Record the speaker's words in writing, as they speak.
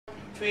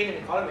trained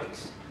in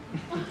economics,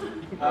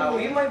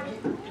 we might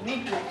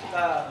need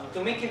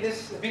to make it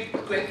this a bit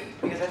quick,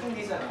 because I think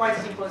these are quite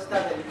simple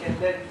stuff that you can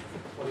learn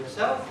for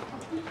yourself.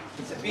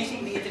 It's a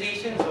basic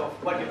iterations of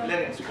what you've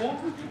learned in school,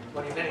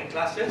 what you've learned in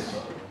classes,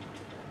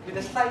 with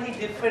a slightly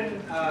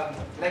different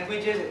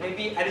languages and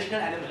maybe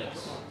additional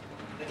elements.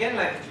 Again,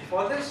 like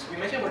before this, we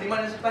mentioned about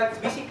demand and supply, it's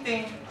a basic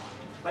thing,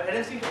 but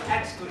Adam Smith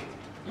adds to it.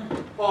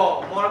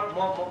 Or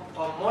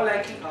more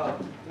likely,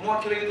 more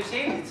accurate to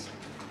say, it's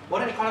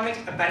modern economics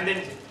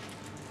abandons it.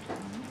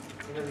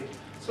 In a way.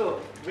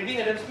 So, reading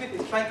Adam Smith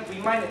is trying to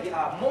remind that there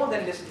are more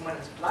than just demand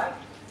and supply,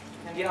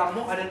 and there are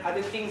more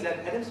other things that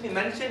Adam Smith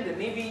mentioned that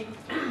maybe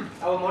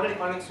our modern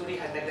economics study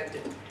has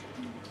neglected.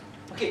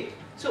 Okay,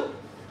 so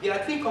there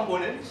are three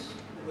components.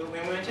 When we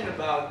mentioned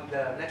about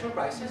the natural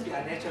prices, there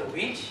are natural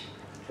wage,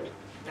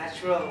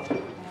 natural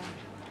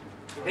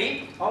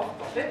rate of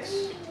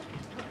profits,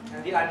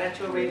 and there are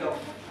natural rate of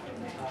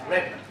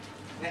rent.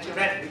 Natural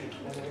rent, really.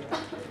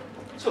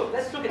 So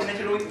let's look at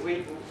natural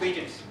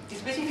wages.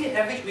 It's basically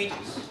average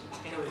wages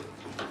in a way.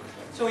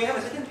 So we have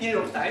a certain period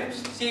of time,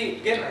 say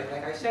again,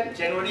 like I said,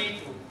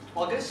 January to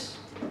August.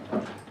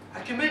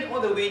 Accumulate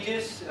all the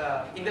wages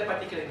in that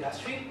particular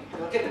industry,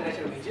 you'll get the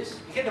natural wages,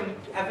 you get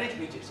the average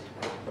wages.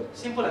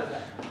 Simple as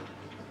that.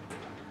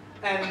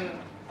 And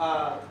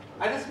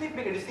Adam Smith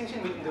make a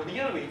distinction between the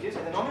real wages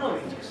and the nominal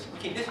wages.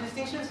 Okay, this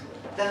distinction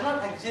does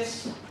not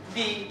exist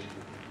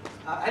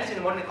at least in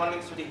the modern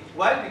economics today.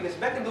 Why? Because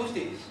back in those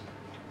days,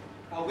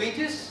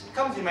 wages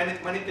comes in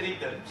monetary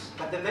terms,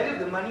 but the value of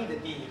the money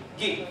that they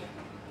gave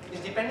is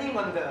depending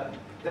on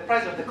the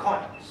price of the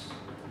coins.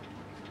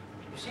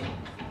 You see?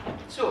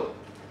 So,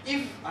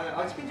 if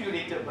I'll explain to you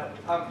later,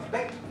 but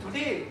back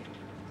today,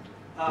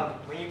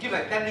 when you give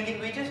like 10 ringgit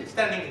wages, it's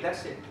 10 ringgit,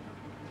 that's it.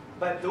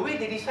 But the way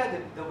they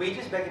decide the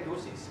wages back in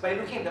those days is by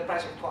looking at the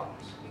price of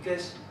coins,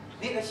 because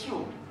they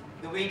assume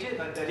the wages,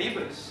 the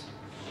laborers,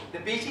 the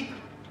basic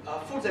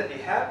foods that they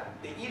have,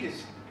 they eat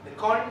is the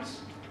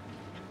corns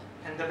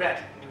and the bread.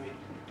 Anyway.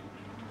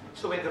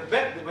 So when the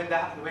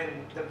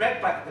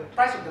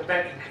price of the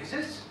bread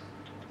increases,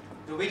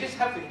 the wages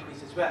have to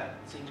increase as well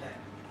at the same time.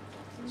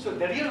 So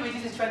the real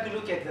wages is trying to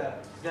look at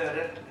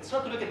it's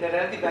not to look at the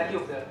relative value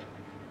of the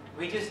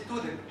wages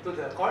to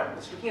the corn,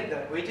 it's looking at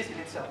the wages in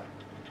itself.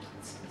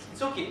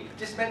 It's okay.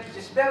 Just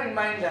bear in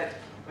mind that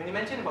when he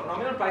mentioned about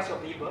nominal price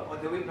of labor or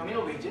the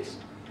nominal wages,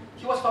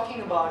 he was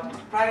talking about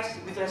price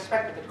with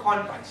respect to the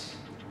corn price.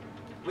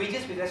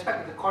 Wages with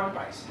respect to the corn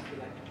price, if you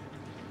like.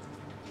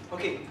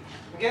 Okay,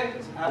 again,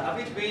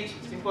 average wage,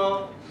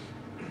 simple.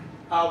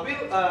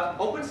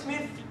 Open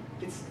Smith,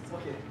 it's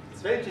okay.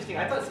 It's very interesting.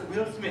 I thought it's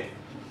Will Smith.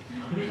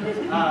 Because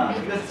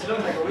it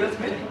looks like a Will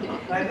Smith,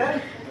 like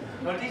that.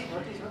 Notice, no?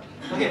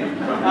 Okay,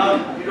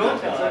 you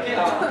don't, it's okay.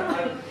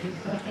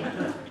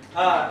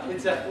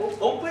 It's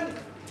open.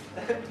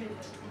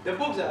 The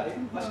books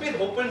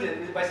Smith opens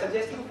it by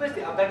suggesting first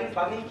the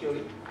bargaining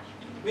theory,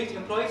 which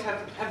employees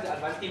have the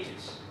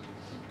advantages.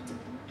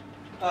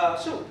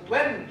 So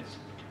when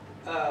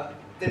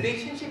the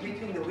relationship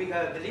between the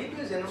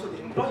laborers and also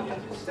the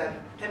employers is that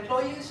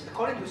employers,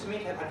 according to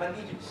Smith, have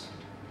advantages.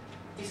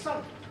 It's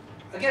not,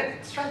 again,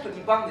 it's trying to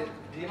debunk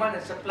the demand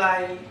and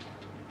supply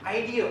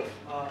idea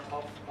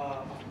of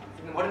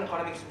in modern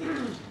economics today.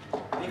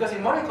 Because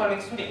in modern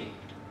economics today,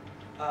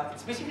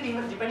 it's basically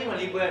depending on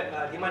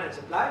labor demand and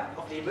supply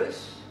of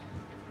laborers,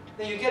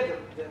 then you get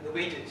the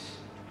wages.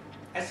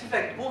 As if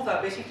like both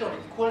are basically on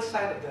the equal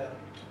side of the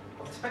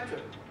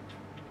spectrum.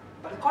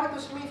 But according to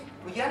Smith,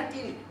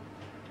 reality,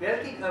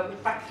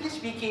 practically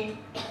speaking,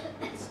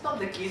 it's not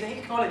the case, and he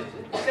acknowledges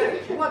it. He said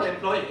if you are the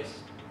employers,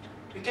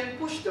 you can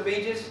push the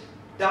wages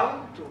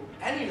down to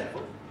any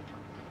level.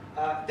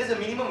 There's a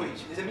minimum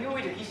wage. There's a minimum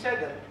wage that he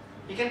said that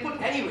he can put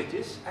any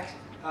wages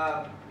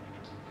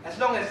as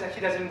long as it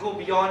actually doesn't go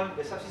beyond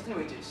the subsistence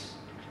wages.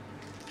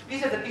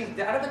 These are the things,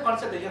 the other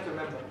concept that you have to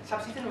remember.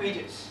 Subsistence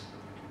wages.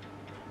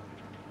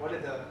 What are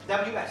the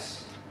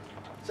WS?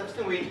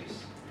 Subsistence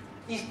wages.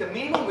 Is the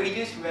minimum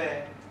wages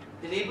where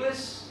the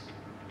laborers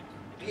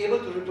be able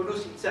to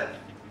reproduce itself.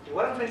 So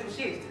what I'm trying to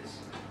say is this.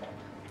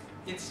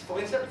 It's for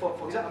example,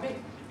 I mean,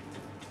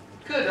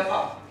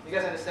 you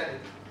guys understand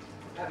it?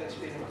 I have to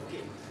explain it.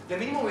 Okay. The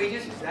minimum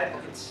wages is that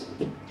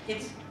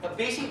it's a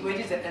basic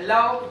wages that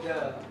allow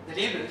the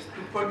laborers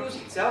to produce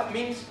itself,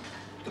 means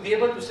to be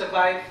able to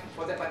survive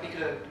for that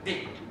particular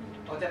day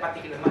or that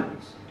particular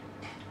month.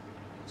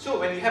 So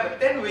when you have a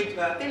 10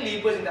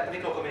 laborers in that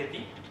particular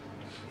community,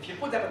 if you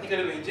put that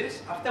particular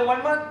wages, after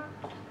 1 month,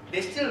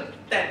 there's still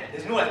 10.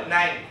 There's no like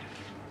 9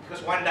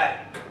 because one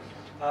died.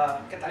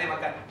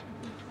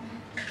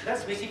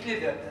 That's basically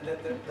the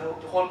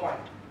whole point.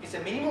 It's a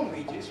minimum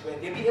wages where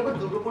they'll be able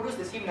to reproduce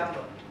the same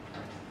number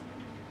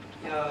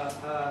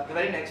the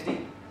very next day.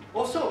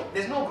 Also,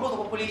 there's no growth of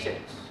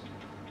populations.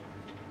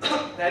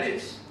 That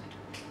is,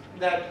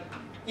 that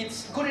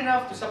it's good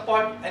enough to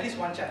support at least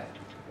one child.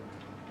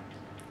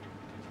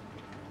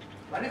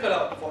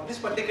 For this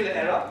particular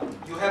era,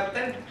 you have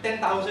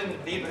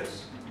 10,000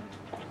 laborers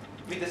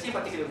with the same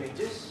particular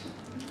wages.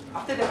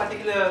 after that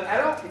particular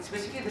era, it's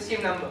basically the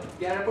same number.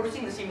 They are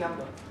reproducing the same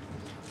number.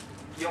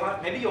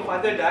 Maybe your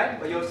father died,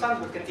 but your son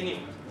will continue.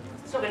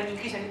 It's not going to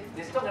increase any.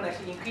 It's not going to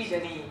actually increase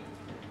any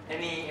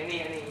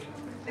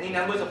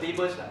numbers of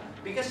laborers,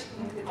 because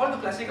according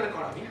to classical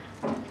economy,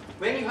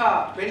 when you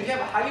have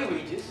higher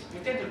wages, you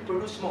tend to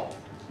produce more.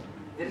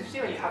 That is to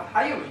say, when you have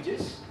higher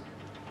wages,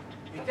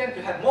 you tend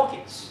to have more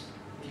kids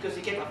because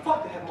you can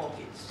afford to have more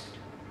kids.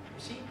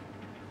 You see?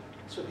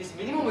 So this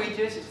minimum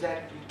wages is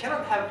that you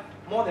cannot have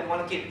more than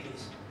one kid,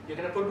 please. You're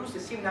going to produce the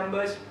same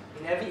numbers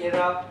in every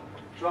era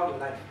throughout your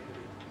life.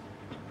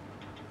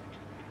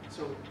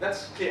 So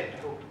that's clear, I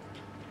hope.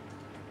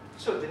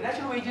 So the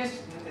natural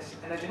wages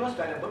in a Geno's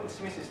variable, the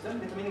Smith system,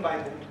 determined by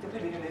the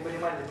interplay between labor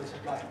demand and labor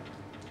supply.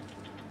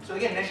 So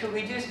again, natural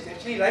wages is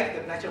actually like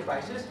the natural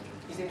prices,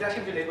 is the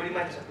interaction between labor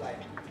demand and supply.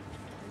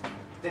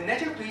 The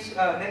natural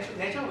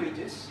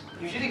wages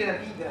usually going to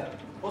be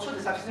also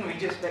the subsistence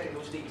wages back in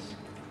those days.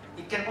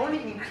 It can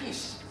only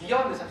increase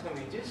beyond the subsistence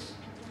wages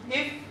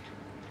if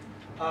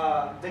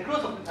the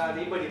growth of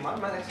labor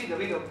demand must exceed the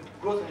rate of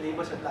growth in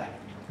labor supply.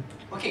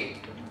 Okay,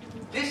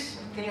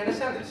 can you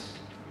understand this?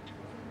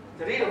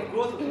 The rate of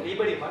growth of the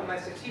labor demand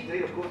must exceed the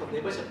rate of growth of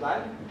labor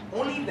supply.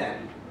 Only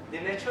then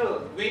the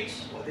natural wage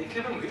or the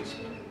equivalent wage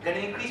can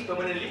increase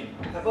permanently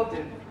above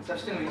the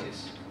subsistence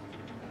wages.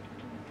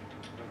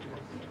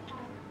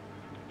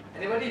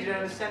 Anybody didn't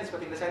understand this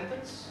particular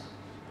sentence?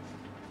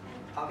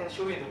 I can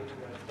show you the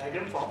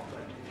diagram form,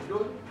 but if you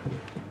don't,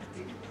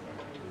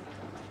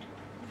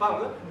 faham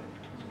ke?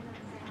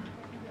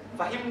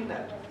 Fahim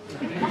tak?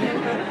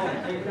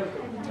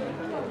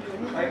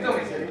 Fahim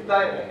is a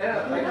reply.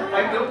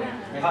 Fahim?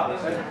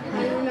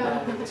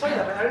 Sorry,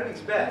 my Arabic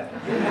is bad.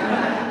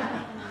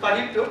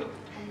 Fahim tu?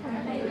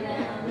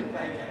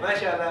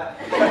 Masya Allah.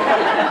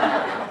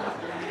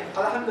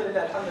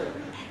 Alhamdulillah, alhamdulillah.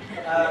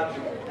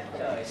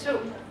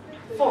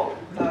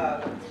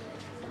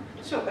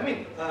 So I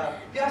mean,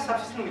 there are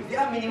subsistence,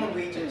 there are minimum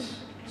wages.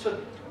 So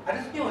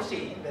Adesmi was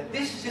saying that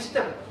this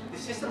system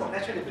of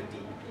natural liberty,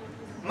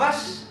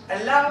 must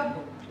allow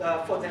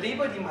for the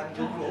labor demand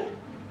to grow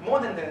more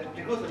than the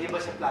growth of labor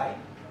supply,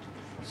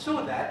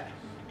 so that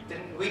the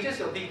wages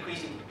will be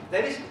increasing.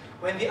 That is,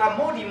 when there are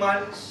more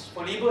demands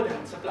for labor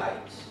than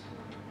supplies,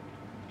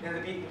 there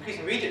will be increase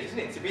in wages, isn't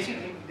it? It's a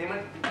basic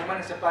demand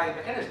and supply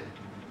mechanism.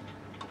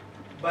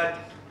 But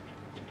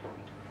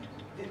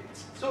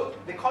so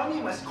the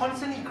economy must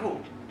constantly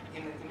grow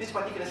in this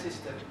particular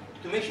system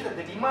to make sure that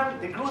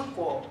the growth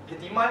for the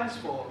demands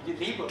for the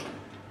labor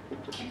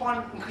keep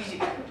on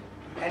increasing,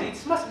 and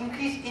it must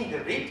increase in the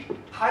rate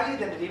higher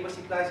than the labor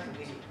supply is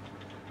increasing.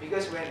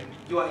 Because when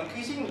you are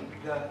increasing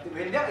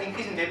when they are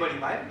increasing labor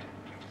demand,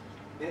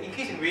 they are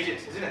increasing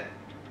wages, isn't it?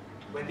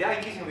 When they are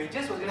increasing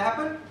wages, what's going to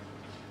happen?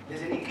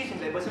 There's an increase in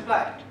labor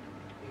supply,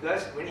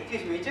 because when you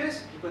increase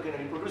wages, people are going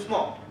to reproduce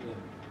more. Yeah.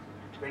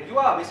 When you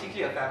are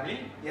basically a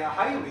family, there are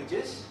higher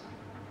wages,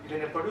 you're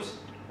going to produce,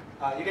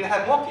 you're going to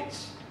have more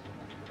kids.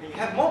 When you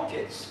have more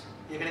kids,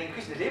 you're going to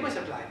increase the labor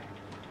supply.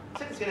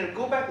 So it's going to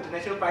go back to the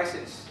natural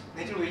prices,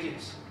 natural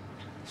wages.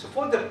 So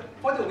for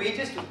the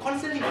wages to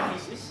constantly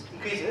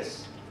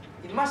increases,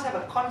 it must have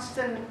a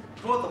constant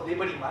growth of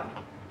labor demand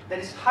that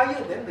is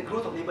higher than the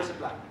growth of labor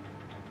supply.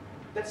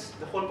 That's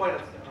the whole point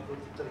of the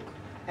theory.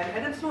 And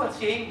Adam Smith was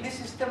saying these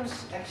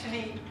systems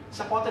actually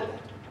supported that.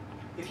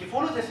 If you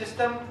follow the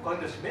system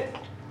according to Smith,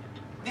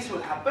 this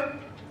will happen,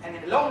 and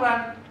in the long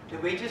run, the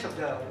wages of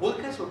the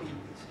workers will be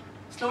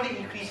slowly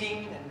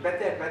increasing and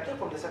better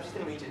from the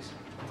subsistence wages,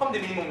 from the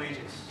minimum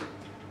wages.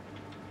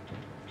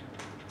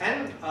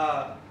 And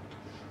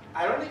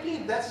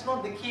ironically, that's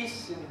not the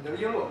case in the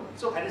real world.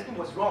 So Adam Smith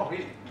was wrong,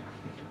 really.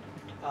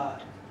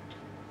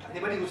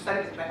 Anybody who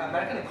studied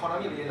American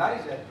economy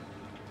realized that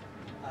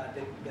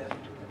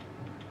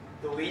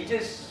the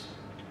wages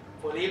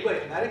for labor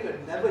in America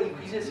never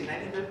increases in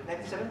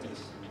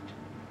 1970s.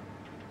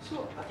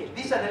 So, okay,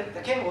 these are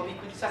again will be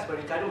criticized by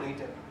Ricardo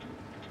later.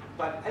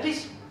 But at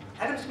least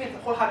Adam Smith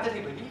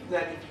wholeheartedly believed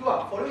that if you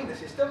are following the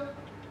system,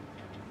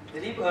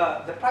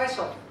 the price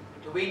of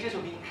the wages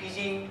will be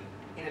increasing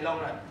in the long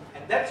run,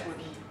 and that will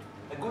be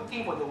a good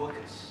thing for the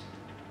workers.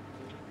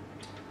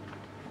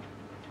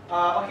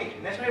 Okay,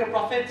 natural rate of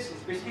profits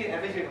is basically the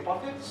average rate of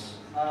profits.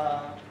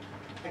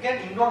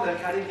 Again, ignore the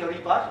Ricardo theory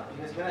part,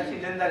 because we're going to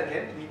actually learn that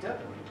again later.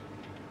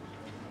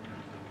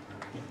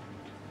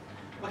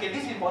 Okay,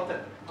 this is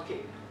important. Okay,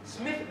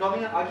 Smith's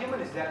dominant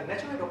argument is that the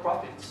natural rate of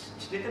profits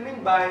is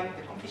determined by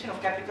the competition of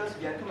capitals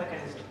via two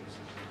mechanisms.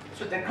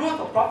 So the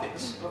growth of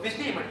profits,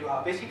 obviously when you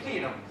are basically,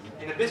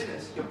 in a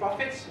business, your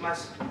profits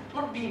must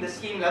not be in the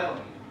same level.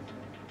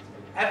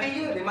 Every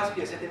year there must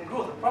be a certain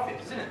growth of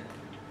profits, isn't it?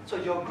 So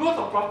your growth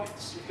of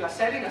profits, if you are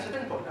selling a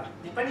certain product,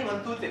 depending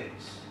on two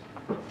things.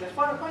 The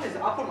first one is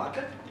the output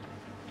market.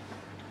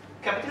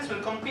 Capitalists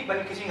will compete by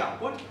increasing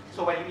output.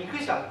 So when you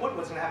increase output,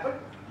 what's going to happen?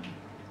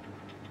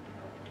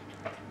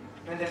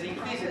 When there's an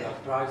increase in the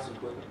price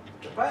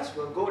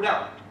will go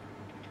down.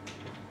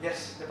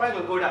 Yes, the price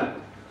will go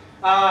down.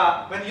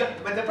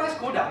 When the price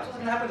goes down, what's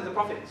going to happen to the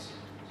profits?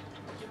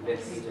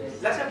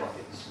 Lesser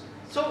profits.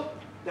 So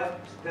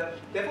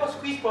therefore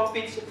squeeze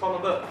profits from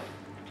above.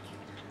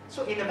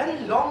 So in a very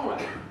long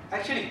run,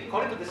 actually,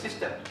 according to the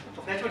system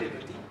of natural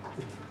liberty,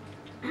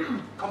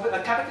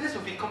 capitalists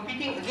will be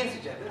competing against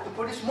each other to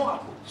produce more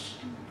outputs.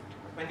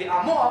 When there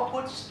are more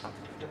outputs,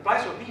 the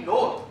price will be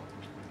lower.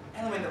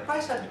 And when the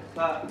prices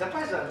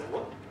are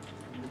lower,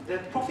 the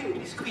profit will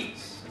be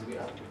squeezed.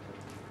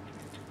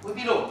 Will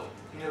be lower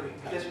in a way,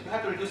 because you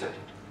have to reduce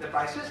the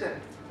prices,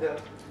 and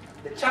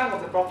the chunk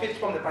of the profits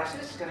from the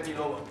prices is going to be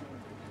lower.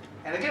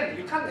 And again,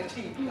 you can't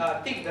actually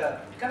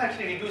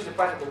reduce the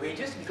price of the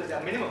wages because they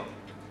are minimum.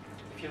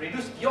 If you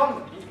reduce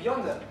below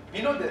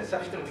the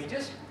sufficient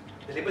wages,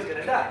 the labour is going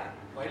to die,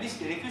 or at least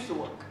they refuse to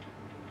work.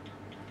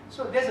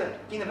 So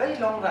in a very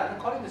long run,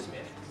 according to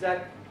Smith, is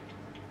that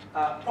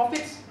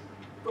profits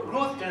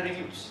growth can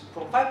reduce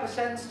from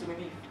 5% to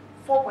maybe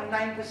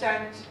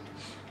 4.9%,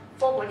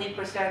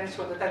 4.8%,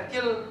 so that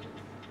till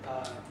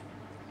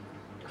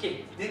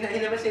okay, he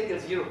never said till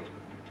 0,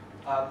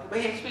 but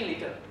he explained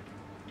later.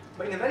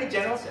 But in a very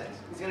general sense,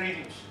 it's going to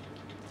reduce.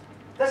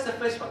 That's the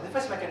first one, the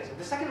first mechanism.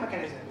 The second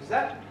mechanism is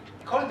that,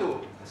 according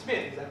to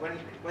Smith, is that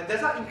when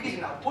there's not increase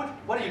in output,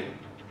 what do you do?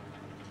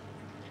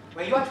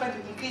 When you are trying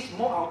to increase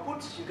more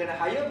outputs, you're going to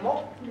hire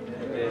more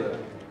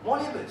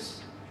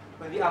laborers.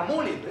 When there are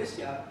more laborers,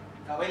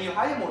 when you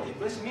hire more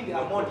laborers, it means there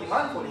are more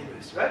demand for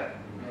laborers, right?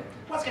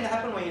 What's going to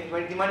happen when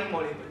you're demanding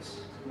more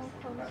laborers?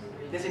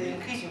 There's an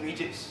increase in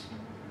wages.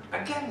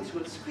 Again, this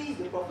will squeeze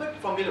the profit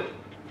from below.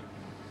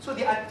 So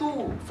there are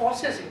two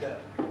forces in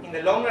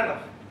the long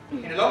run.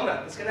 In the long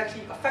run, this can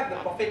actually affect the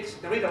profits,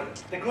 the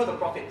growth of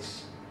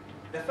profits.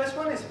 The first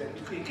one is when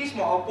you increase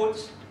more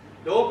outputs,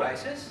 lower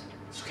prices,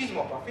 squeeze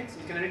more profits,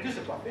 it's going to reduce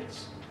the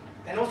profits.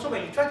 And also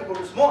when you try to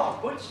produce more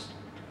outputs,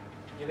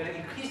 you're going to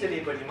increase the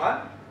labor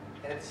demand,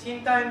 and at the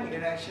same time, you're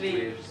going to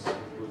actually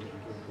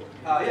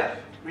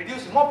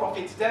reduce more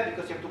profits there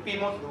because you have to pay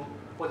more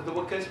for the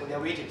workers for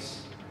their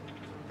wages.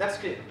 That's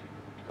clear.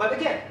 But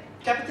again,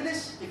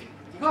 capitalists, if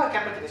you are a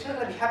capitalist, you're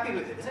not going to be happy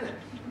with it, isn't it?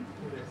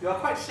 You are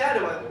quite sad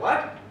about it.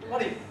 What?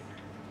 What are you?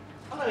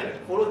 I'm not going to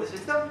follow the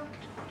system.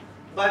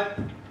 But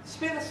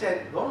Smith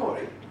said, don't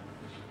worry,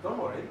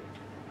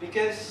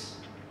 because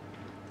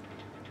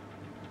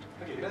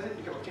okay,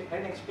 I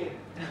didn't explain it.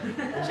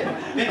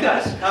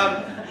 Because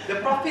the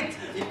profit,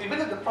 if you look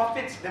at the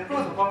profits, the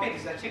growth of profit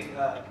is actually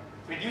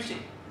reducing.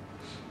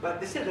 But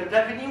they said the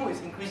revenue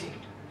is increasing.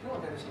 You know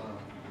what I'm saying?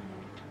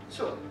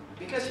 So,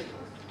 because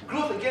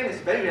growth again is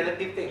a very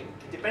relative thing,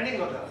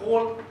 depending on the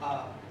whole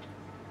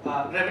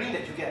revenue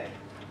that you get.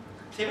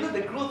 So even though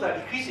the growth are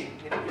decreasing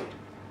in a way,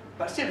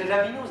 but still the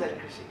revenues are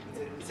increasing.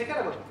 It's a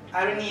kind of an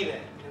irony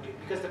there in a way,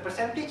 because the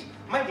percentage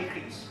might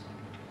decrease.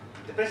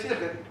 The percentage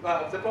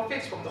of the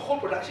profits from the whole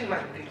production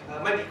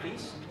might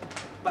decrease,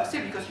 but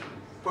still because you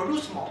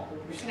produce more,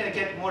 you're still going to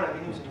get more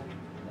revenues in a way.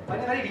 But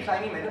in a very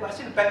declining manner, but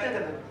still better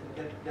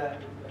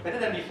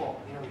than before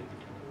in a way.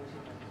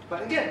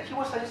 But again, he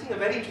was suggesting a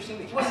very interesting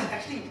thing. He was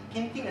actually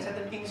hinting at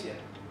certain things here.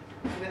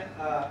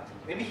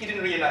 Maybe he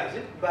didn't realize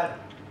it, but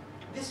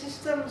these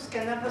systems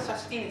can never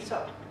sustain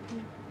itself.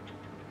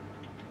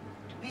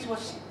 This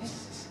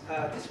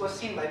was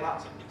seen by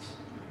Marx.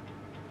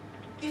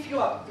 If you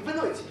are, even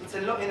though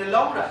in the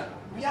long run,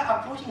 we are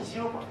approaching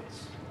zero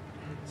profits,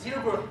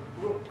 zero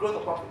growth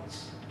of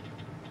profits.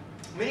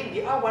 Meaning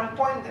there are one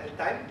point at a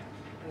time,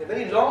 in the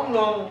very long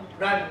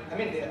run. I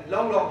mean, the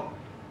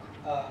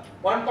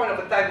one point of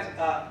the time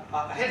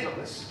ahead of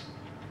us.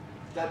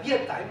 There will be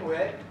a time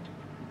where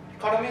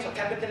economists or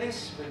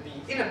capitalists will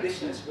be in a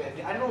business where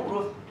there are no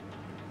growth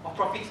of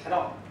profits at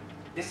all.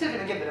 They're still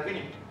going to get the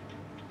revenue,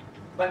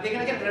 but they're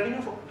going to get the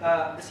revenue for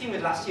the same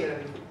as last year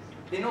revenue.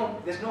 They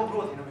know there's no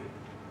growth in a way.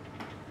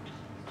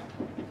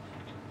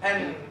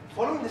 And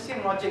following the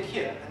same logic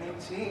here, and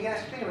so he can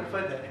explain a bit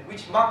further, in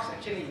which Marx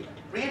actually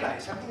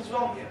realized something's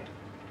wrong here,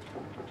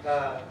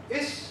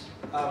 is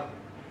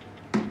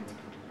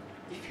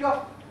if you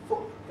are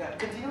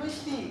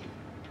continuously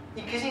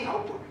increasing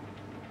output,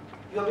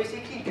 you are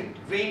basically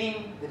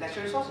draining the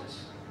natural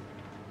resources.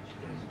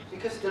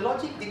 Because the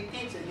logic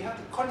dictates that you have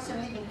to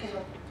constantly increase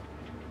output.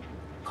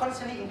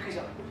 Constantly increase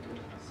output.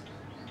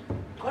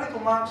 According to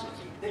Marx,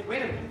 okay,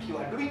 wait a minute, if you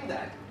are doing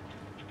that,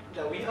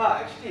 we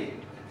are actually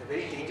in a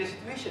very dangerous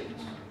situation.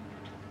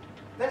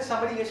 Then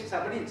somebody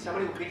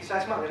will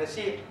criticize Marx and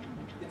say,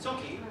 it's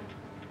okay,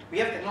 we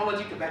have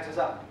technology to back us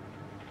up.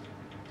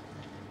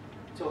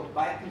 So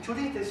by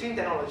introducing the same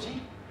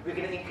technology, we're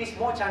going to increase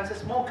more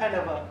chances, more kind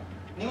of a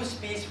new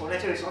space for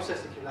natural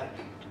resources, if you like.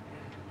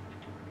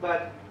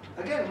 But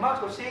again,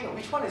 Marx was saying,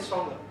 which one is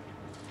stronger?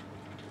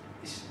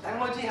 Does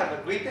technology have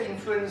a greater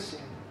influence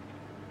in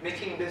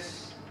making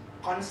this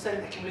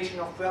constant accumulation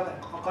of wealth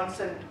and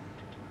constant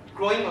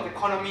growing of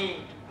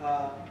economy?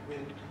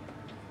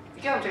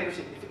 You get what I'm trying to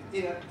say.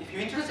 If you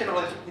introduce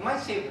technology, it might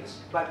save us,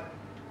 but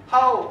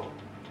how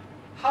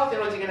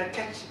technology going to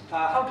catch?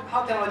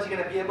 How technology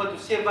going to be able to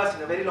save us in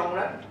the very long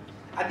run?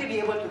 Are they be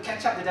able to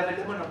catch up the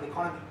development of the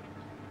economy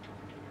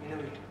in a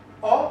way?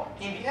 Or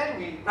in the end,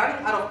 we're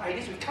running out of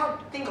ideas. We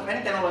can't think of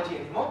any technology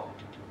anymore.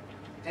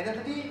 end of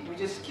the day, we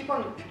just keep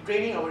on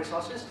draining our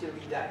resources till we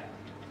die.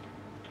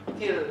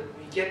 Till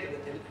we get to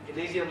the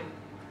Elysium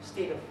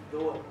state of the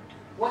world.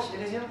 Watch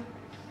Elysium?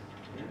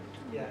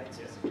 Yeah, it's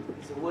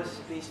the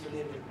worst place to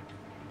live in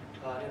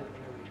a way.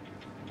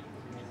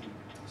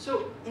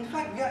 So, in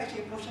fact, we are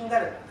actually approaching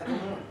that at the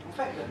moment. In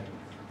fact,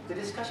 the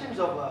discussions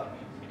of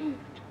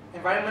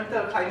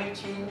environmental climate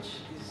change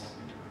is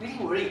really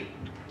worrying.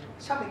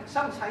 Some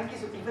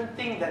scientists even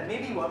think that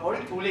maybe we're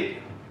already too late.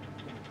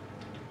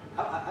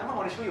 I'm not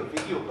going to show you a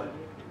video, but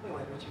wait,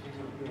 why don't you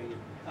video?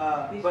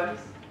 But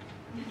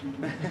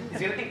it's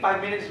going to take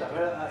 5 minutes.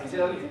 Is it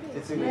okay?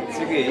 It's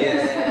okay,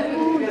 yes.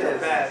 You guys are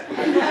bad.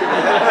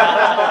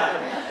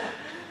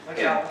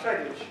 Okay, I'll try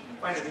to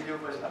find the video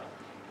first.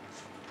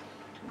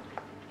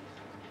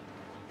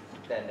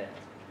 Then.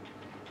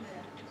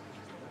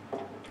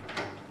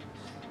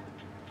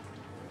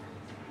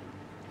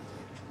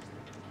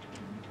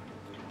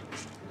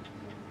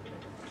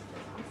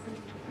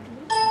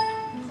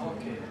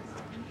 Okay.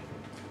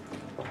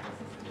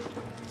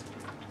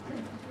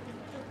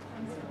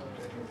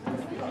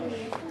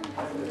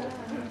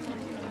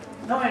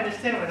 Now I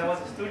understand when I was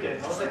a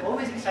student. I was like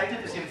always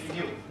excited to see a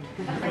video.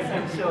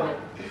 So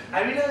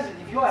I realized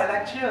if you are a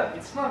lecturer,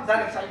 it's not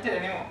that excited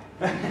anymore.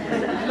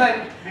 It's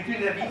like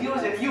between the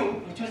videos and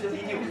you choose the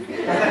video.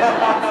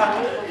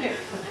 Okay.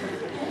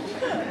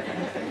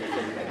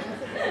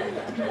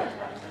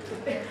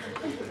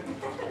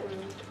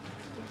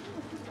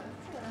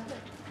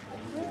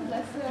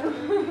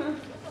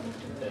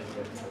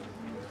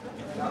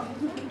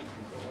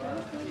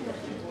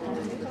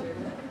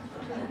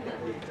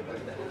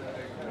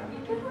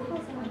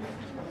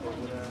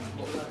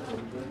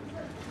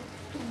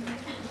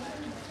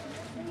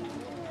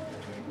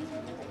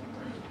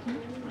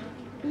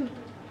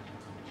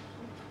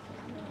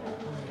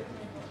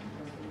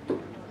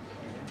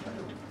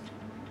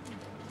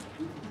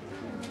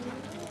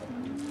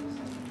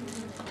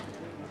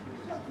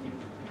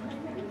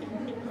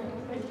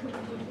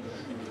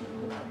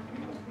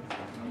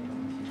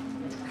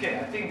 Okay,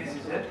 I think this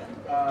is it.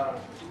 I'm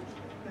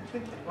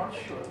not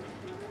sure.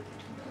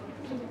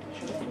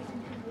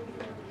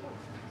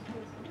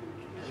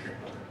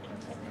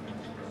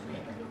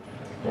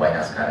 The White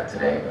House got it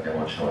today, but they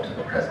won't show it to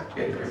the president.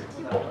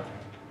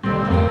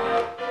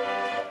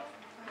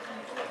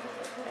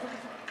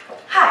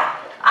 Hi,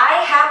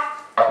 I have...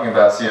 Talking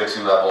about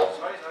CO2 level.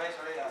 Sorry.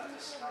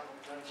 Just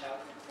don't shout.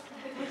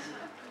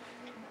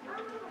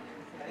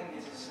 I think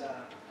this is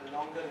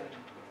longer than.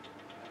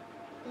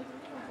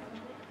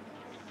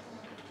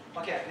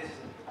 Okay, this is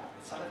it.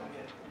 It started from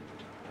here.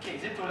 Okay,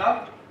 is it too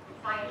loud?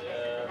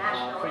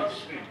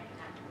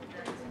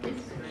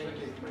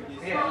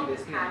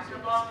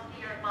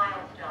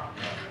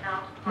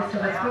 Mr.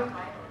 Westbrook?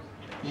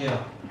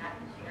 Yeah.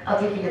 I'll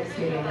take you to the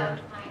studio now.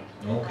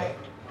 Okay.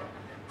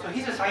 So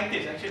he's a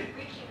scientist actually.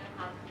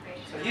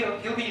 So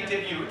he'll be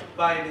interviewed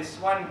by this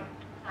one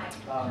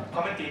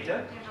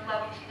commentator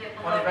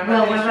on the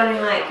Well, we're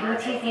running late. Can we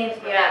tease the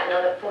interview out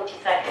another 40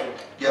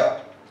 seconds?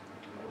 Yeah.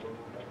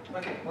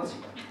 Okay, we'll see.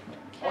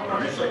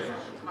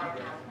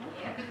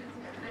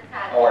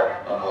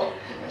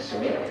 Nice to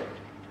meet you.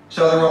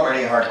 So there weren't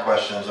any hard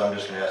questions. I'm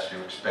just going to ask you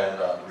to expand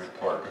on the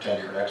report.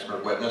 Pretend you're an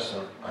expert witness,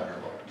 and I'm your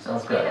lawyer.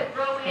 Sounds good.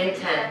 In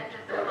 10.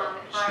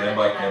 Stand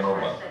by camera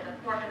 1.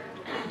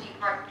 450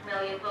 parts per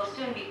million will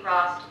soon be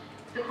crossed.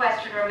 The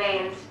question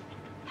remains,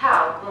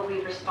 how will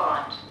we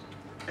respond?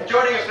 And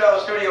joining us now in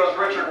the studio is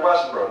Richard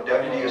Westbrook,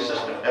 Deputy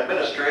Assistant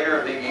Administrator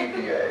of the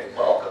EPA.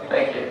 Welcome.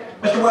 Thank you.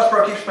 Mr.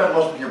 Westbrook, you've spent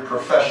most of your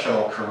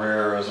professional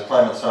career as a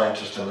climate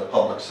scientist in the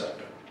public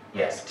sector.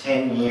 Yes,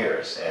 10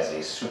 years as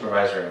a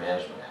supervisory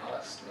management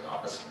analyst in the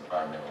Office of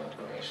Environmental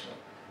Information.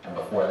 And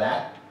before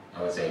that,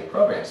 I was a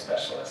program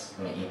specialist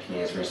in the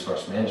EPA's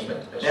Resource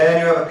Management Division. And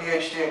you have a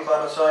PhD in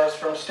climate science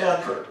from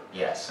Stanford.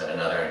 Yes, and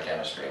another in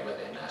chemistry with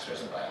a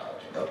master's in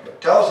biology. Okay.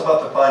 Tell us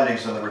about the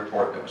findings in the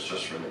report that was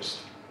just released.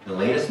 The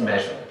latest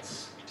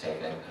measurements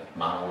taken at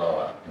Mauna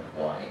Loa in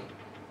Hawaii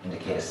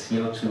indicate a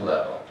CO2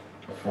 level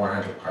of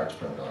 400 parts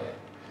per million.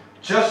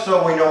 Just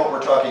so we know what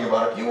we're talking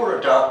about, if you were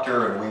a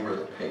doctor and we were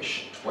the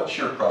patient, what's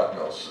your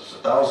prognosis?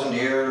 1,000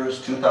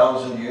 years,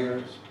 2,000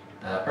 years?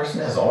 A person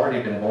has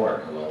already been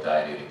born who will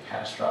die due to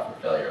catastrophic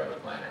failure of the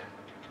planet.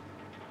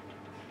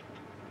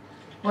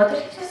 What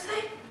did he just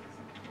say?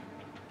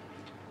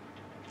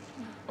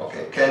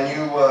 Okay, can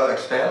you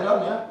expand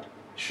on that?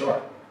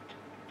 Sure.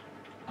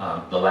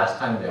 The last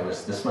time there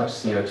was this much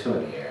CO2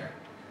 in the air,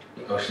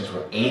 the oceans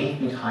were 80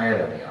 feet higher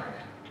than they are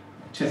now.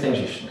 Two things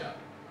you should know.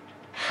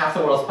 Half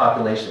the world's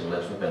population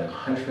lives within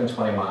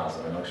 120 miles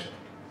of an ocean.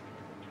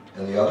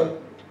 And the other?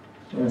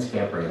 Humans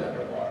can't breathe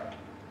underwater.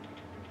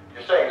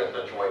 You're saying the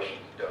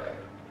situation's dire.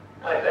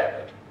 Not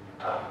exactly.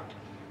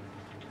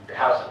 Your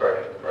house is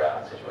burning to the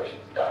ground.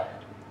 Situation's dire.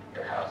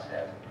 Your house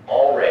has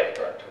already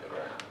burned to the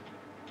ground.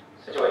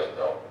 Situation's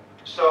over.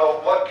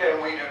 So what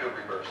can we do to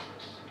reverse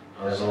this?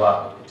 Well, there's a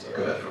lot we could do.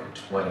 Good. From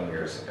 20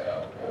 years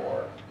ago,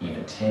 or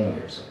even 10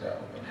 years ago,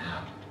 but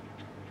now.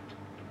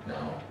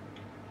 No.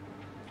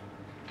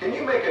 Can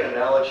you make an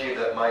analogy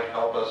that might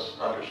help us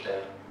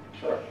understand?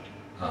 Sure.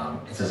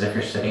 It's as if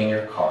you're sitting in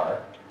your car,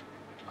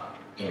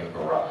 in your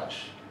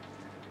garage,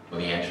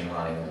 with the engine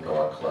running and the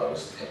door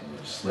closed, and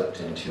you've slipped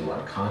into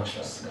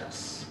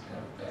unconsciousness.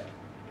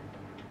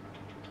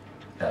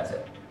 That's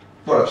it.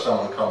 What if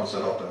someone comes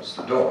and opens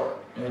the door?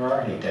 You're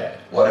already dead.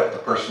 What if the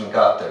person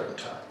got there in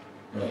time?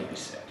 You'd be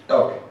sick.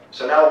 Okay.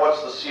 So now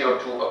what's the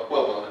CO2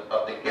 equivalent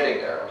of the getting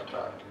there on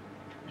time?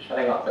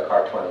 Shutting off the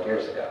car 20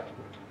 years ago.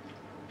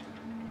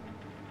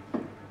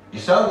 You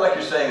sound like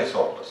you're saying it's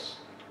hopeless.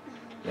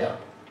 Yeah.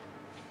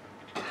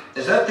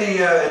 Is that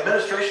the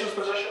administration's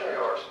position or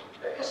yours?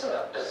 There isn't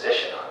a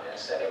position on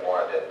this any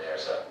more than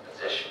there's a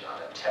position on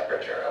the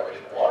temperature at which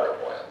water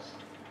boils.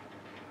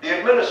 The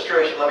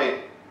administration, let me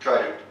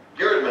try to,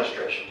 your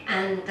administration.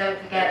 And don't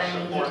forget, I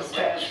need you to Supports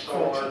stretch wind,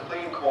 solar, 40.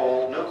 clean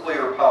coal,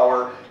 nuclear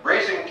power,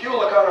 raising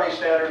fuel economy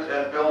standards,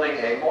 and building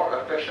a more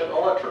efficient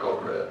electrical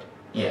grid.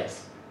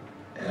 Yes.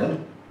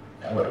 And?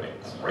 That would have been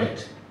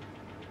great.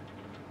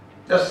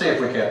 Let's see if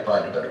we can't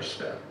find a better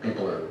spin.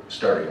 People are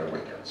starting their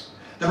weekends.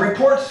 The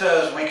report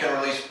says we can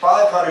release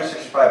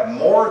 565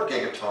 more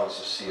gigatons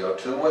of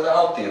CO2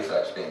 without the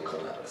effects being It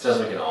calamitous. says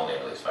we can only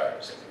release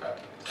 565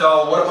 kilos.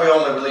 So what if we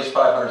only release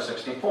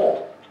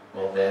 564?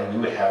 Well, then we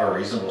would have a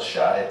reasonable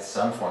shot at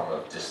some form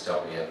of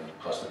dystopian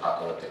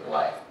post-apocalyptic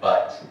life.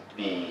 But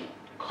the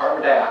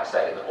carbon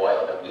dioxide in the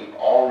oil that we've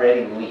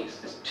already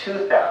released is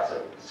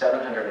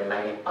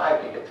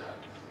 2,795 gigatons.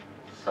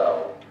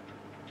 So,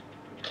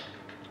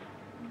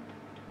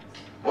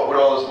 What would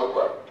all this look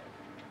like?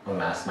 well,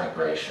 mass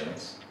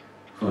migrations,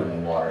 food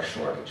and water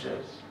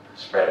shortages,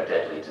 spread of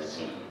deadly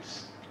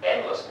disease,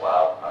 endless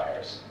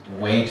wildfires,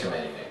 way too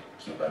many to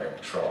keep under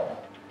control,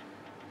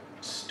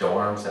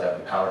 storms that have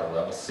the power to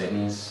level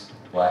cities,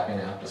 blacking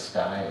out the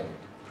sky, and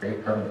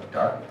create permanent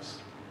darkness.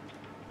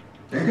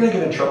 Are you going to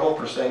get in trouble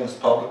for saying this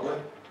publicly?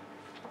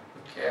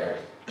 Who cares?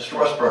 Mr.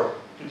 Westbrook,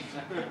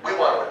 we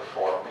want to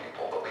inform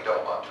people, but we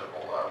don't want to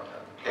alarm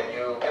them. Can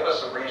you give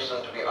us a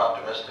reason to be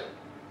optimistic?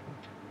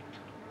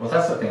 Well,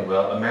 that's the thing,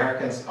 Will.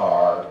 Americans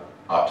are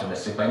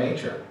optimistic by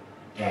nature.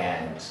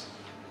 And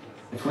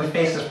if we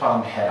face this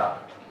problem head on,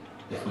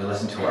 if we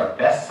listen to our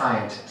best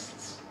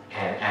scientists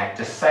and act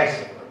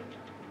decisively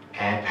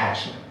and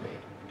passionately,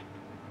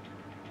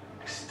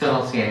 I still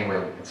don't see any way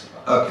we can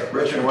survive. Okay,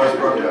 Richard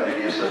Westbrook,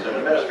 Deputy Assistant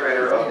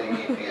Administrator of the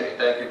EPA.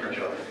 Thank you for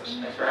joining us.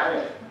 Thanks for having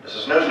me. This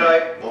is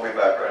Newsnight. We'll be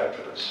back right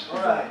after this. All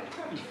right.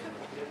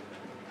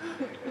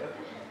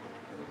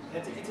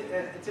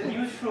 It's a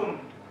newsroom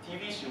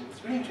TV show.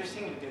 It's really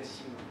interesting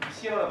because you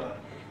see all of the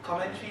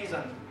commentaries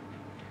on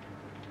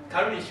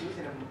current issues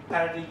in a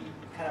parody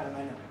kind of a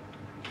manner.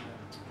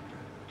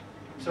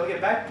 So okay,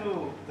 back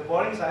to the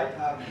boring side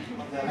of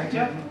the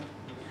lecture.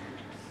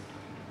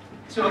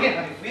 So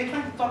again, we're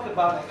trying to talk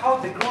about like how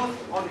the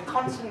growth or the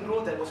constant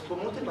growth that was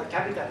promoted by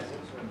capitalism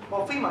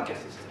or free market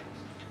systems.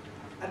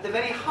 At the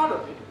very heart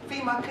of it,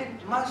 free market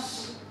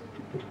must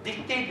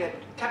dictate that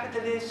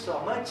capitalists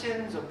or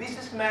merchants or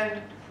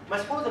businessmen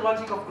must follow the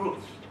logic of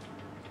growth.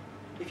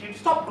 If you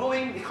stop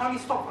growing, the economy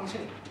stops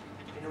functioning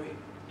in a way.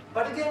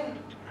 But again,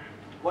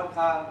 what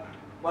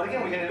we're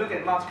going to look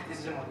at Marx's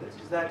criticism on this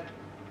is that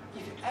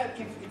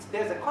if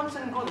there's a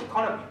constant growth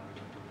economy,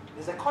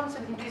 there's a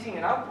constant increasing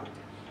in output,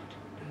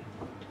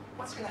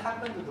 what's going to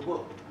happen to the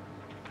world?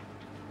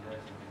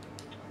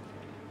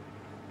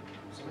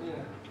 Somebody,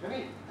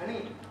 maybe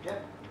any, yeah?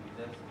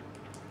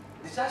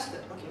 Disaster.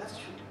 Okay, that's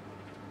true.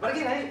 But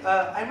again,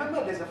 I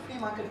remember there's a free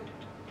market.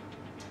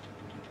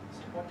 So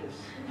what is?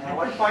 At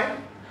one point,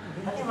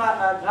 I think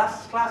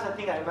last class, I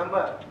think I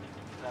remember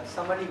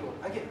somebody go,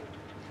 again,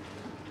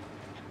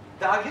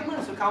 the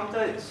arguments to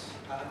counter is,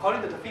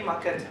 according to the free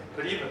market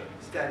believer,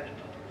 is that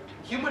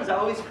humans are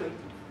always creative.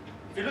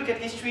 If you look at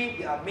history,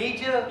 there are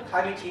major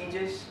climate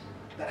changes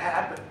that have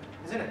happened,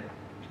 isn't it?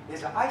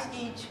 There's an ice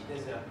age,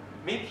 there's a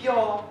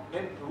meteor,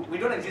 we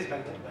don't exist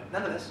back then, but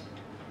nonetheless,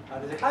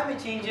 there's a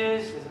climate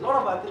changes, there's a lot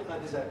of other,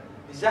 there's a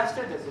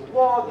disaster, there's a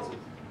war, there's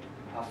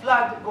a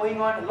flood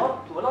going on,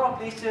 to a lot of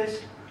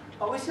places,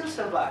 but we still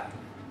survive.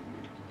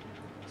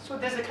 So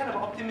there's a kind of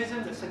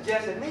optimism that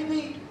suggests that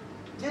maybe,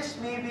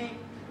 just maybe,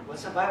 we'll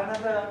survive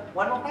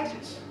one more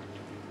crisis,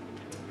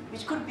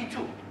 which could be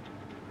true.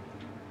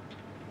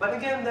 But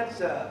again,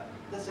 that's a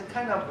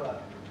kind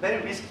of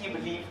very risky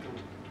belief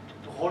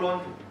to hold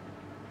on to.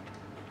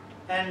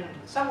 And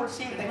some would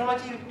say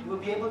technology will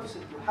be able to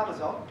help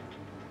us out.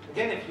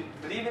 Again, if you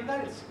believe in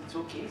that, it's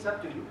okay, it's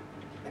up to you.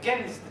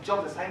 Again, it's the job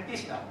of the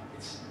scientist now.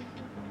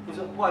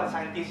 Who are the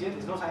scientists here?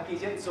 There's no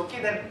scientists here. It's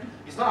okay, then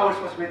it's not our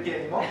responsibility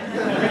anymore.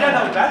 We've done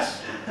our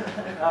best,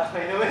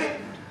 in a way.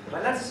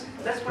 But let's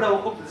put our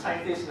hope to the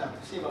scientists now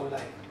to save our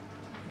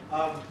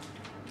life.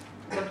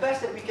 The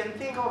best that we can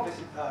think of is,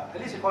 at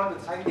least according to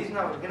the scientists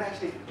now, we're going to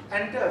actually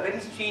enter a very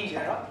strange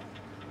era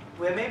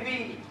where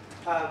maybe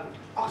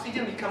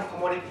oxygen becomes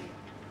commodity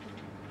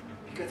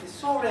because it's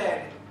so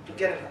rare to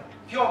get enough.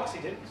 Pure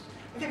oxygen.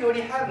 I think we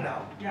already have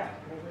now. Yeah.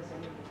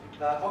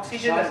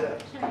 Oxygen as a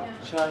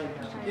China.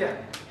 yeah.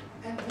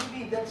 And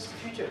maybe that's the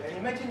future. And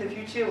imagine the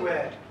future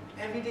where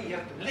every day you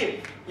have to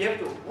live, you have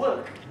to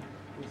work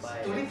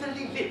to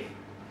literally live.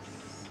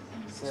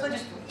 So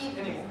just to eat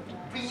and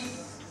breathe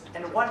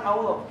and 1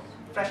 hour of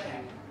fresh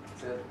air.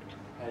 Sir,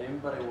 I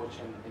remember I watched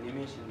an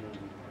animation movie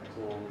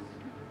called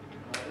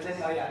Then,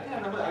 oh yeah, I think I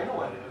remember, I know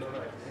what it is.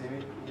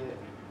 yeah.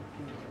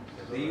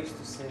 They used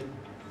to sell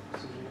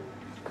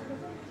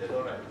The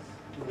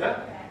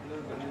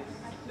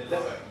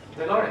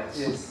Lawrence.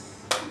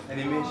 yes,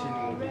 animation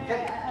movie.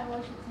 I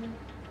watched it too.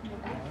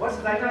 What's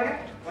the title again?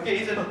 Okay,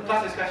 it's a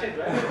class discussion,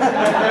 right?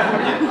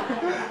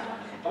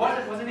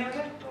 What's the name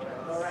again?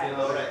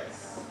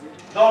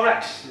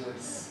 Lorex.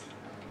 Yes.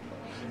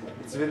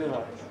 It's very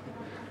nice.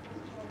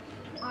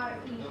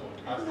 R-E.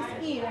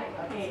 It's E, right?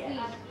 It's E.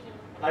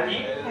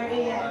 R.E.?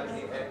 R-E, yeah.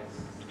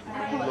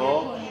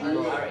 Law.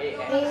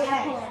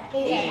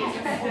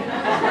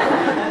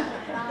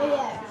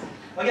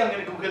 Okay, I'm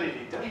going to Google it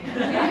later.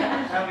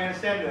 I'm going to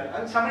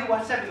send somebody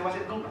WhatsApp the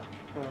WhatsApp group.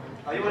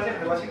 Are you WhatsApp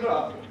the WhatsApp group?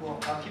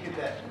 I'll keep it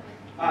there.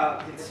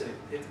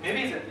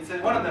 Maybe it's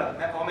one of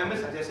our members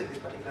suggested this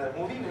particular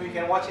movie. Maybe we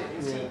can watch it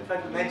and see, try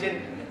to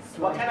imagine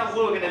what kind of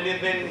world we're going to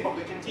live in if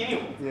we continue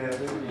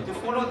to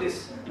follow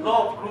this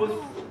law of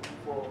growth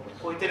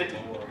for eternity.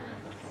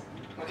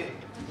 Okay.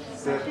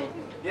 Sir,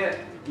 Yeah.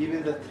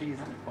 even the trees,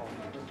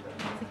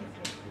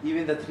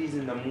 even the trees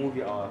in the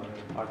movie are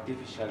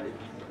artificial.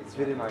 It's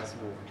very nice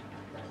movie.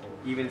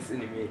 Even it's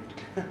animated.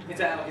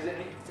 It's anime.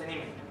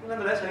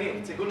 Nonetheless, again,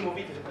 it's a good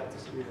movie to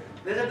see.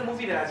 There's another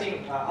movie that I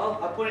think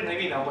I'll put it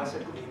maybe in our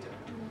WhatsApp group later.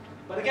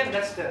 But again,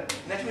 that's the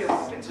naturally what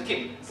happens.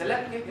 Okay, the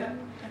left, yeah.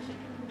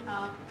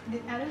 The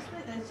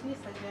Aerosmith actually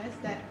suggests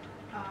that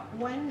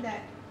one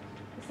that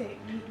say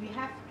we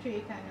have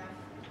three kind of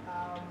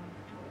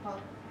what we call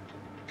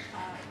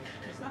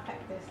it's not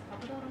factors.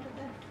 Apa tu orang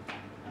kata?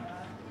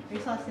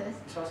 Resources.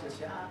 Resources,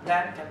 yeah.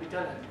 Land,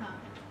 capital, and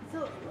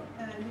So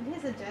he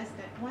suggests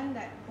that one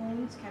that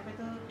owns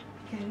capital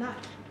cannot,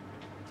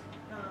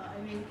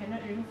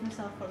 cannot remove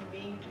himself from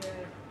being the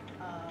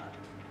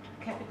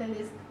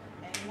capitalist,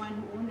 and one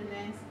who owns the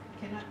lands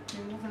cannot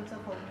remove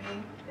himself from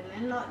being the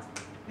landlord.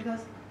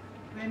 Because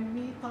when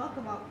we talk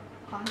about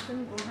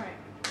constant growth, right,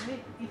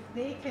 if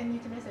they can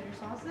utilize the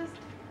resources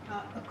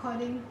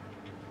according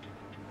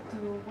to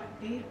what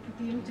they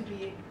deem to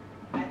be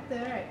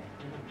better, right,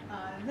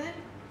 then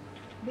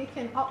they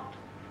can opt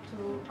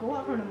to go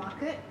out from the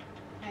market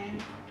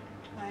and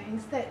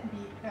instead be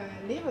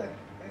labor,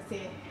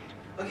 say.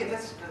 okay,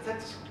 that's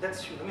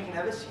true. I mean, he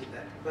never said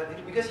that,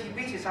 but because he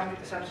based his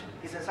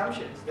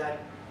assumptions that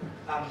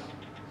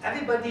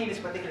everybody in this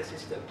particular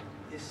system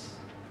is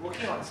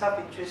working on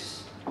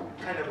self-interest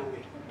kind of a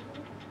way.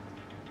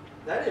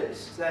 That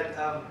is that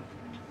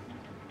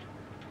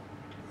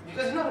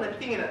because you're not going to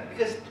think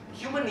because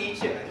human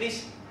nature, at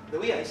least the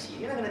way I see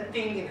it, you're not going to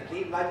think in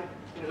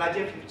a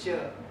larger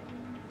future.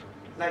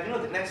 Like,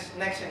 the next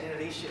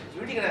generation,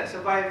 you're really gonna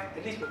survive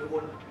at least with your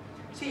own.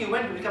 See, you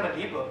went to become a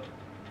labor.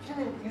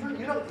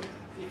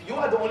 If you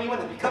are the only one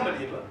that become a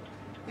labor,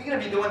 you're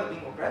gonna be the one that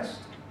being oppressed,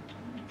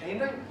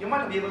 and you might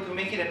not be able to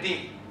make it a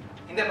day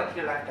in that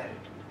particular lifetime.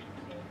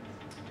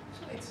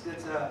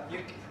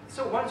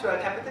 So once you're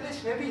a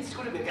capitalist, maybe it's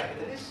good to be a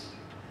capitalist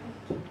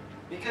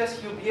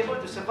because you'll be able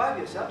to survive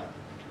yourself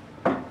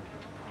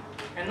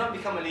and not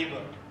become a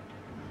labor.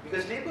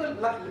 Because life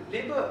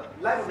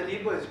of the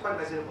labor is quite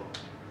miserable.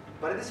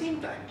 But at the same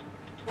time,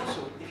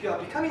 also, if you are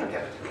becoming a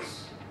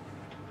capitalist,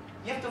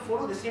 you have to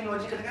follow the same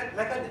logic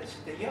like others,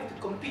 that you have to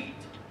compete.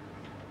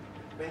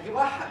 When you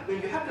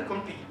have to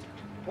compete,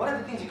 one of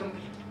the things you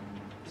compete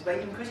is by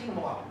increasing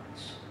more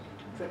outputs.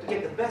 Try to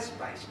get the best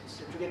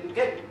prices, and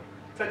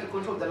try to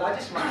control the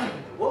largest market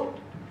in the world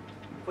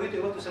for you to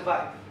be able to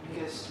survive.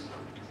 Because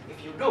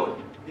if you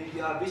don't,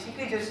 you are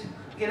basically just,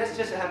 let's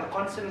just have a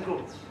constant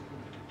growth.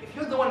 If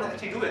you're the one that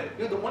actually do it,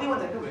 you're the only one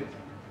that do it,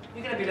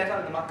 you're going to be left out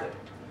in the market.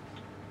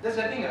 There's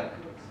a thing,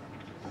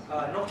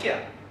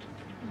 Nokia.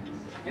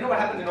 You know what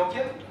happened to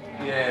Nokia?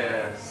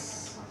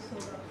 Yes.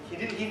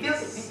 They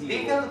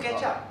failed to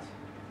catch up.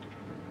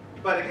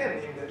 But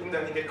again, in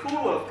the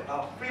cruel world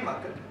of free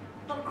market,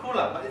 not cruel,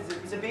 but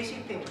it's a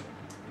basic thing.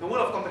 The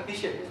world of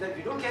competition is that if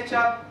you don't catch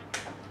up,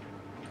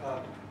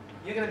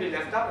 you're going to be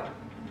left out and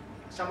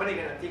somebody's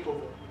going to take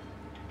over.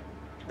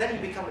 Then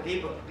you become a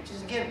labor, which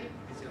is again,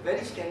 it's a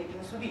very scary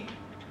thing to be.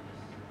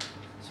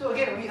 So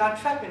again, we are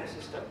trapped in a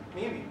system,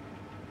 maybe,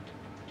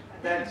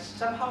 that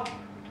somehow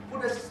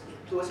put us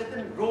to a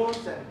certain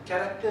roles and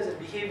characters and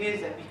behaviors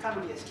that we can't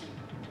really escape.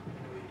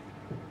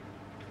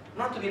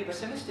 Not to be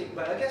pessimistic,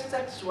 but I guess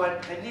that's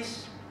what, at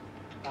least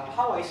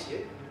how I see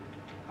it.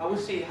 I would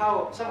say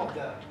how some of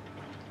the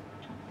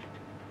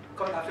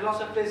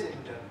philosophers in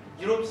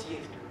Europe see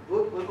it.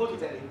 We'll go to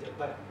that later,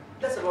 but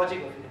that's the logic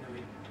of it in a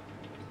way.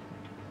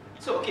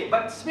 So okay,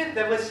 but Smith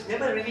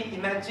never really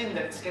imagined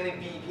that it's going to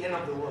be the end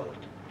of the world.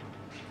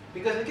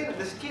 Because again,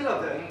 the scale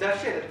of the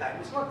industry at the time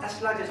is not as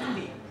large as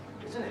today,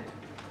 isn't it?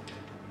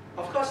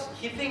 Of course,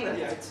 he thinks that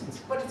it's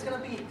going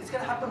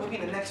to happen maybe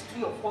in the next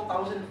 3,000 or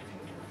 4,000,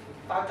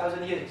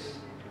 5,000 years.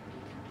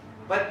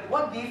 But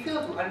what they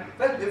fail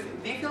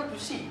to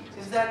see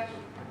is that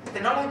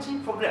technology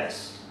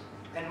progress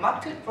and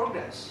market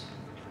progress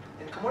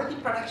and commodity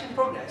production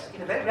progress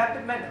in a very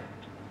rapid manner.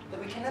 that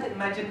we cannot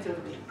imagine till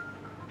today.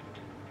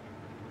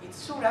 It's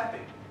so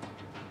rapid.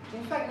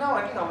 In fact, now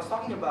I think I was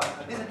talking about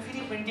this is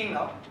 3D printing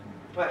now,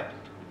 right?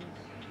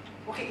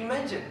 Okay,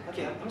 imagine.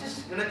 Okay, I'm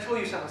just gonna throw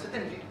you some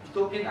certain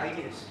utopian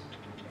ideas.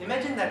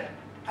 Imagine that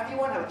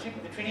everyone have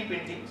 3D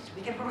printings.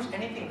 They can produce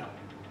anything now.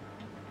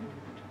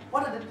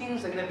 What are the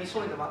things that are gonna be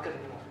sold in the market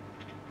anymore?